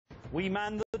we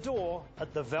man the door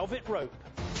at the velvet rope.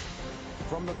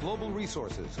 From the global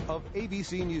resources of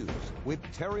ABC News with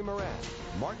Terry Moran,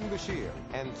 Martin Bashir,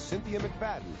 and Cynthia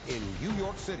McFadden in New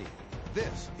York City,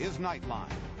 this is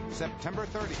Nightline, September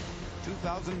 30th,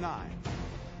 2009.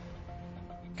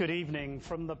 Good evening.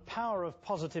 From the power of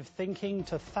positive thinking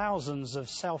to thousands of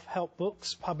self-help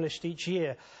books published each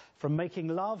year, from making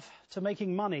love to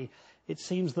making money, it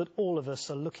seems that all of us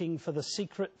are looking for the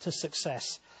secret to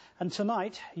success. And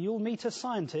tonight, you'll meet a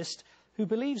scientist who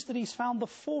believes that he's found the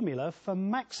formula for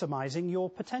maximizing your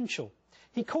potential.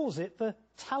 He calls it the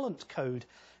talent code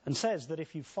and says that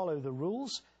if you follow the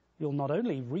rules, you'll not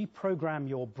only reprogram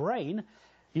your brain,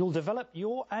 you'll develop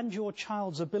your and your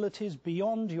child's abilities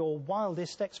beyond your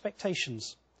wildest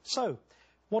expectations. So,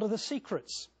 what are the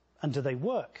secrets? And do they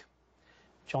work?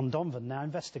 John Donvan now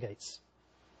investigates.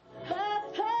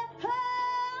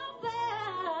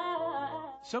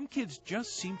 Some kids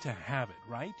just seem to have it,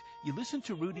 right? You listen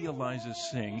to Rudy Eliza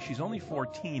sing. She's only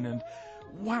 14, and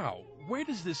wow, where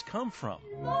does this come from?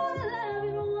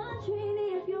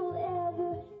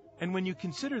 And when you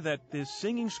consider that this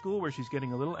singing school where she's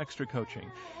getting a little extra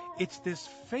coaching, it's this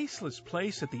faceless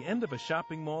place at the end of a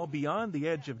shopping mall beyond the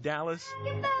edge of Dallas.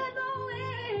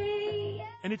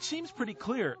 And it seems pretty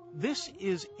clear, this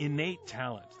is innate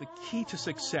talent, the key to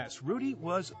success. Rudy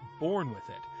was born with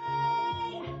it.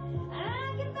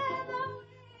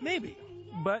 Maybe,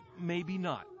 but maybe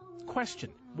not.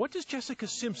 Question, what does Jessica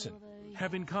Simpson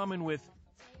have in common with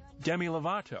Demi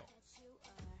Lovato?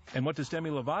 And what does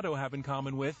Demi Lovato have in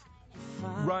common with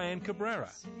Ryan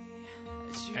Cabrera?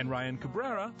 And Ryan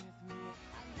Cabrera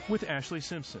with Ashley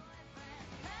Simpson.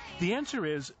 The answer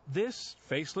is this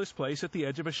faceless place at the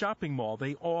edge of a shopping mall.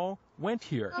 They all went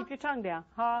here. Keep your tongue down.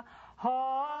 Ha,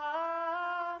 ha.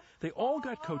 They all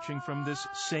got coaching from this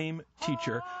same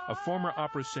teacher, a former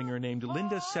opera singer named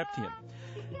Linda Septien.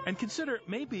 And consider,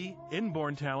 maybe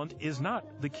inborn talent is not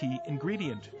the key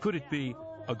ingredient. Could it be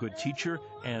a good teacher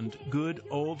and good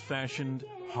old-fashioned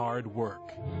hard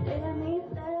work?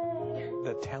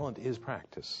 The talent is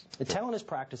practice. The talent is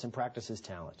practice, and practice is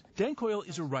talent. Dan Coyle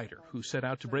is a writer who set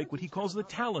out to break what he calls the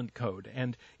talent code,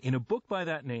 and in a book by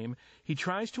that name, he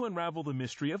tries to unravel the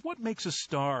mystery of what makes a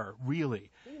star, really.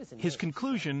 His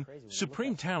conclusion,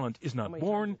 supreme talent is not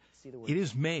born, it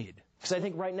is made. Because I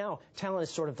think right now, talent is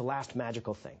sort of the last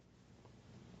magical thing.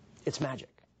 It's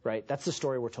magic, right? That's the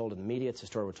story we're told in the media, it's the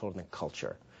story we're told in the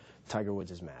culture. Tiger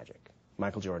Woods is magic.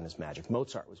 Michael Jordan is magic.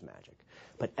 Mozart was magic.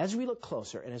 But as we look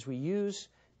closer and as we use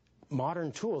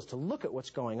modern tools to look at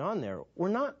what's going on there,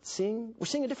 we're seeing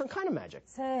a different kind of magic.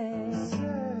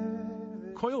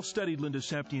 Coyle studied Linda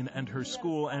Septien and her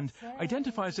school and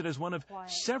identifies it as one of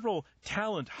several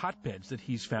talent hotbeds that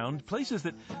he's found, places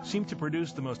that seem to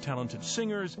produce the most talented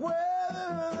singers,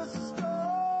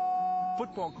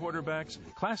 football quarterbacks,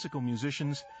 classical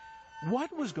musicians.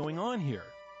 What was going on here?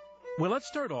 Well, let's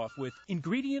start off with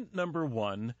ingredient number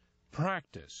one,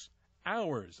 practice.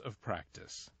 Hours of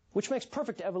practice. Which makes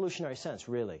perfect evolutionary sense,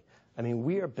 really. I mean,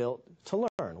 we are built to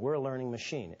learn. We're a learning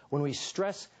machine. When we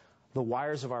stress the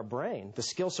wires of our brain, the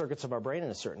skill circuits of our brain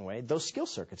in a certain way, those skill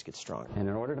circuits get stronger. And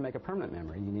in order to make a permanent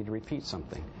memory, you need to repeat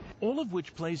something. All of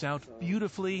which plays out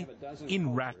beautifully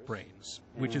in rat brains,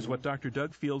 which is what Dr.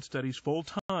 Doug Field studies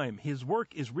full-time. His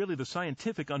work is really the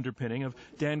scientific underpinning of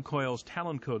Dan Coyle's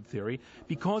talent code theory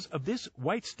because of this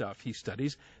white stuff he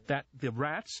studies that the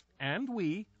rats and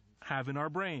we have in our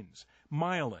brains,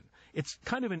 myelin. It's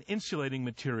kind of an insulating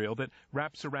material that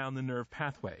wraps around the nerve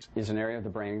pathways. Is an area of the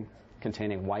brain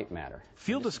containing white matter.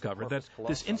 Field discovered that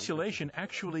this insulation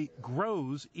actually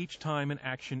grows each time an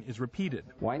action is repeated.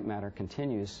 White matter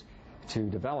continues to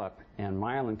develop and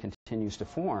myelin continues to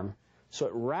form. So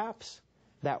it wraps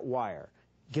that wire,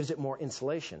 gives it more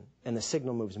insulation, and the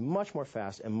signal moves much more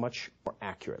fast and much more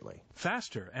accurately.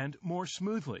 Faster and more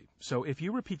smoothly. So if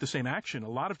you repeat the same action a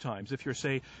lot of times, if you're,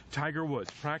 say, Tiger Woods,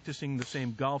 practicing the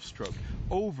same golf stroke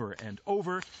over and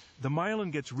over, the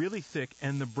myelin gets really thick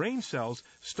and the brain cells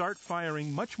start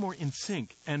firing much more in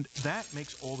sync, and that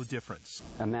makes all the difference.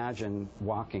 Imagine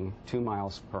walking 2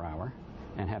 miles per hour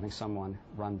and having someone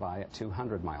run by at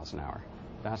 200 miles an hour.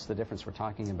 That's the difference we're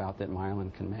talking about that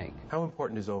myelin can make. How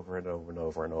important is over and over and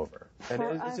over and over? And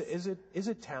is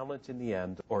it talent in the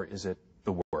end, or is it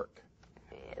the work?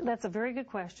 That's a very good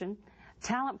question.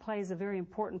 Talent plays a very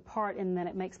important part in that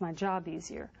it makes my job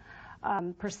easier.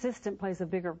 Persistent plays a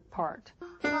bigger part.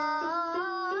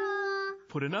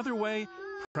 Put another way,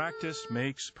 practice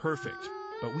makes perfect.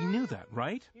 But we knew that,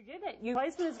 right? You get it. Your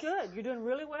placement is good. You're doing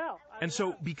really well. And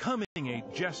so becoming a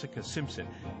Jessica Simpson,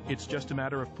 it's just a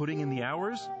matter of putting in the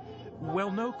hours? Well,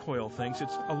 no, Coyle thinks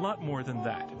it's a lot more than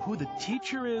that. Who the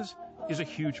teacher is is a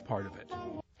huge part of it.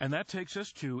 And that takes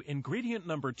us to ingredient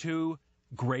number 2,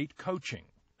 great coaching.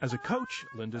 As a coach,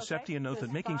 Linda Septian notes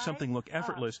that making something look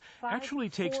effortless actually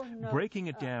takes breaking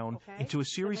it down into a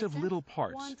series of little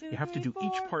parts. You have to do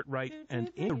each part right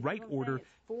and in the right order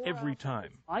every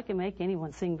time. I can make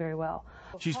anyone sing very well.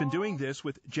 She's been doing this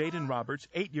with Jaden Roberts,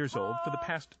 8 years old, for the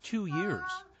past 2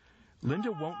 years.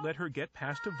 Linda won't let her get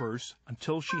past a verse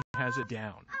until she has it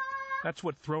down. That's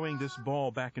what throwing this ball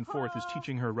back and forth is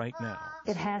teaching her right now.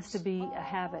 It has to be a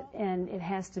habit, and it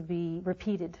has to be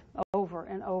repeated over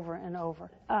and over and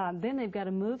over. Then they've got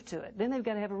to move to it. Then they've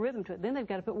got to have a rhythm to it. Then they've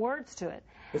got to put words to it.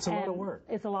 It's a lot of work.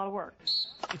 It's a lot of work.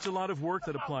 It's a lot of work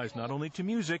that applies not only to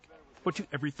music, but to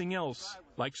everything else,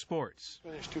 like sports.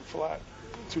 Finish too flat,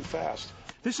 too fast.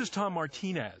 This is Tom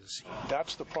Martinez.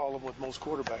 That's the problem with most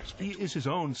quarterbacks. He is his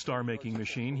own star-making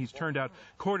machine. He's turned out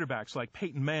quarterbacks like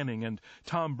Peyton Manning and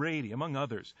Tom Brady, among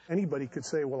others. Anybody could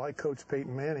say, well, I coached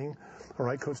Peyton Manning or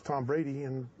I coached Tom Brady,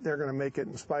 and they're going to make it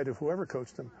in spite of whoever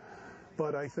coached them.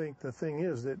 But I think the thing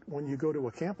is that when you go to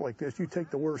a camp like this, you take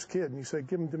the worst kid and you say,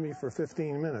 give him to me for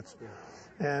 15 minutes.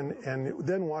 And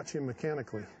then watch him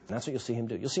mechanically. And that's what you'll see him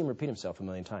do. You'll see him repeat himself a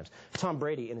million times. Tom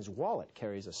Brady, in his wallet,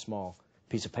 carries a small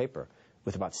piece of paper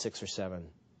with about 6 or 7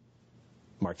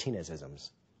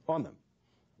 Martinez-isms on them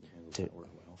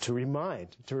to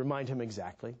remind him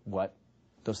exactly what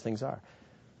those things are.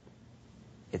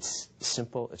 It's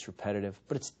simple, it's repetitive,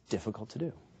 but it's difficult to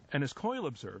do. And as Coyle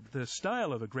observed, the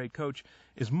style of a great coach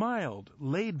is mild,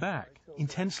 laid back,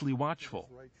 intensely watchful.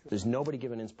 There's nobody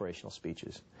giving inspirational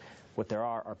speeches. What there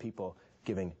are people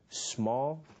giving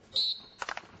small,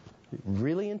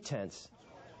 really intense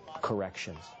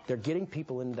corrections. They're getting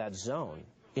people into that zone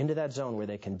where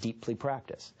they can deeply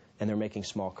practice, and they're making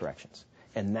small corrections.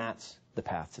 And that's the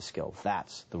path to skill.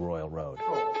 That's the royal road.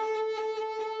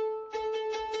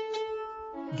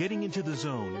 Getting into the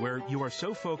zone where you are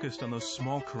so focused on those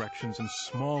small corrections and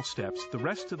small steps, the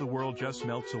rest of the world just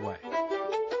melts away.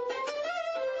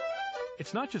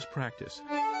 It's not just practice.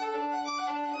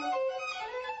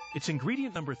 It's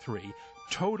ingredient number 3,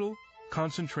 total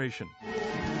concentration.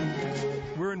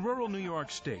 We're in rural New York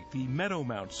State, the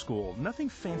Meadowmount School. Nothing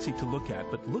fancy to look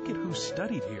at, but look at who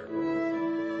studied here.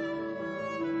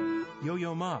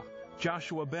 Yo-Yo Ma,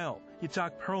 Joshua Bell,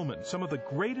 Yitzhak Perlman, some of the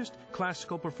greatest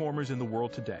classical performers in the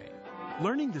world today.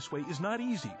 Learning this way is not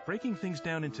easy, breaking things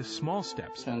down into small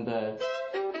steps.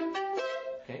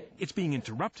 It's being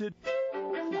interrupted.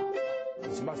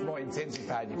 It's much more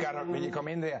intensified. You gotta, when you come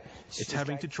in there, It's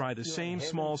having to try the same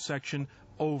small section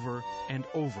over and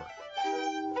over.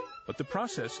 But the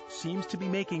process seems to be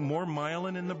making more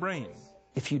myelin in the brain.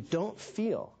 If you don't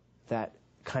feel that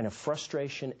kind of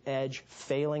frustration, edge,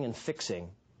 failing and fixing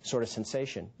sort of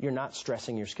sensation, you're not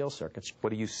stressing your skill circuits.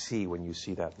 What do you see when you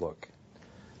see that look?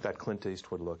 That Clint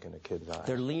Eastwood look in a kid's eye?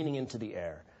 They're leaning into the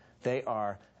air. They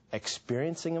are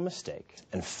experiencing a mistake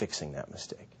and fixing that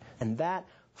mistake. And that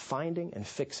finding and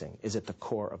fixing is at the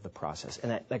core of the process.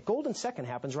 And that golden second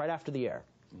happens right after the air.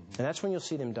 And that's when you'll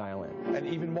see them dial in. and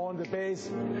even more on the bass.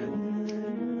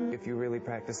 If you really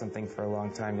practice something for a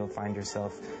long time, you'll find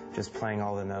yourself just playing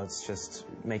all the notes, just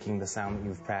making the sound that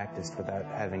you've practiced without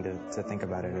having to think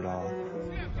about it at all.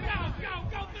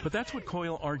 But that's what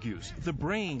Coyle argues. The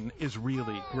brain is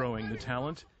really growing the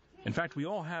talent. In fact, we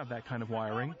all have that kind of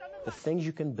wiring. The things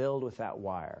you can build with that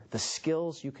wire, the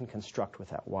skills you can construct with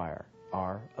that wire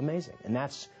are amazing. And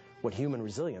that's what human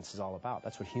resilience is all about.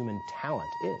 That's what human talent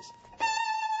is.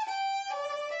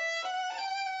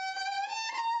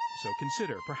 So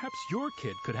consider, perhaps your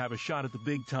kid could have a shot at the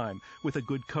big time with a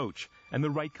good coach and the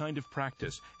right kind of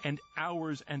practice and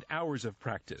hours of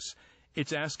practice.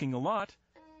 It's asking a lot,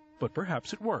 but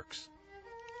perhaps it works.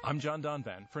 I'm John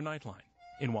Donvan for Nightline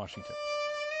in Washington.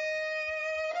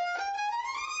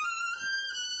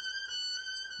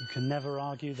 You can never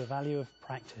argue the value of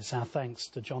practice. Our thanks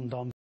to John Donvan.